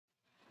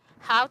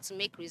How to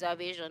make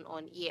reservation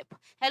on Yelp.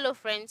 Hello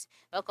friends,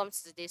 welcome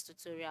to today's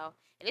tutorial.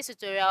 In this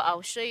tutorial,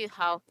 I'll show you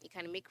how you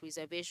can make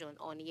reservation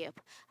on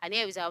Yelp, and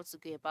here is how to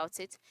go about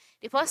it.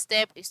 The first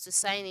step is to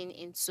sign in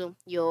into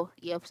your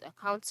Yelp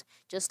account,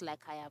 just like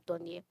I have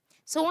done here.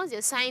 So once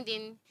you're signed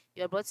in,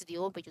 you're brought to the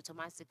home page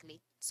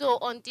automatically. So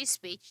on this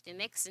page, the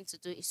next thing to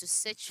do is to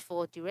search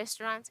for the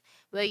restaurant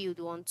where you'd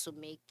want to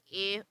make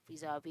a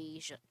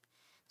reservation.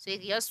 So you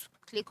can just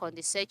click on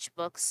the search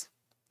box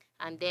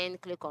and then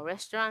click on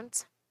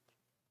restaurant,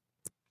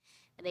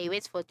 and then you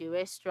wait for the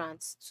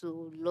restaurant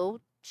to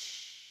load.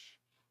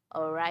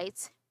 All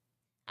right,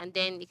 and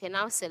then you can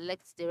now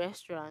select the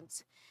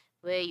restaurant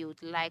where you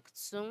would like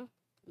to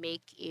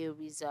make a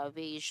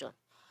reservation.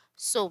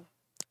 So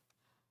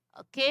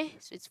okay,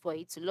 so it's for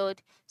it to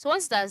load. So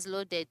once that's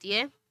loaded,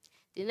 yeah,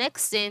 the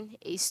next thing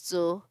is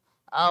to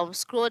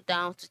scroll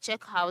down to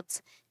check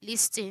out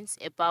listings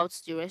about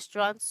the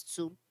restaurant,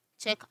 to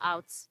check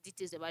out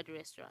details about the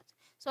restaurant.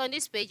 So on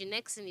this page, the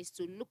next thing is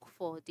to look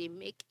for the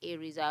make a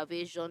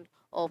reservation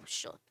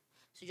option.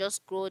 So just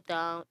scroll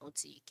down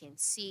until you can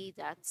see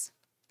that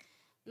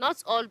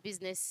not all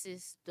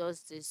businesses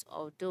does this,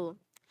 although.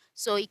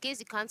 So in case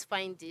you can't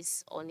find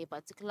this on a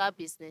particular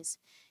business,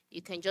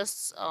 you can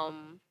just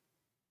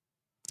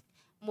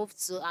move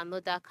to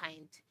another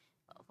kind.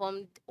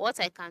 From what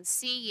I can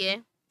see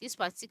here, this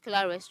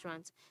particular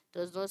restaurant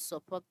does not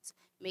support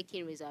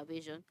making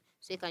reservation.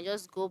 So you can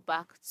just go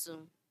back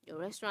to your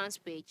restaurants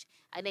page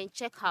and then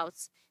check out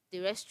the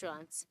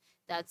restaurant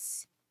that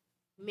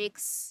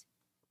makes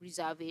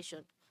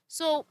reservation.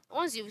 So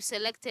once you've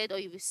selected or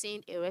you've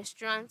seen a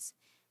restaurant,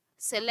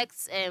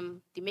 select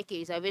the make a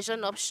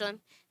reservation option.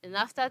 Then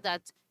after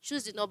that,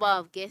 choose the number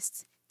of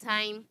guests,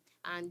 time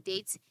and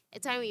date,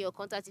 enter in your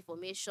contact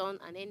information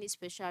and any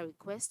special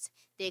request,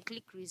 then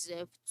click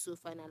reserve to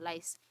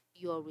finalize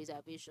your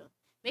reservation.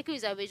 Making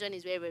reservation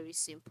is very, very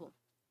simple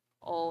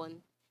on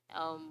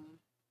um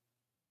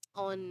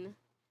on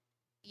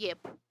Yep.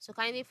 So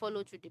kindly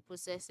follow through the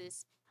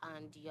processes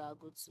and you are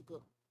good to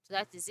go. So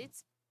that is it.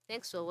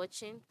 Thanks for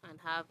watching and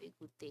have a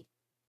good day.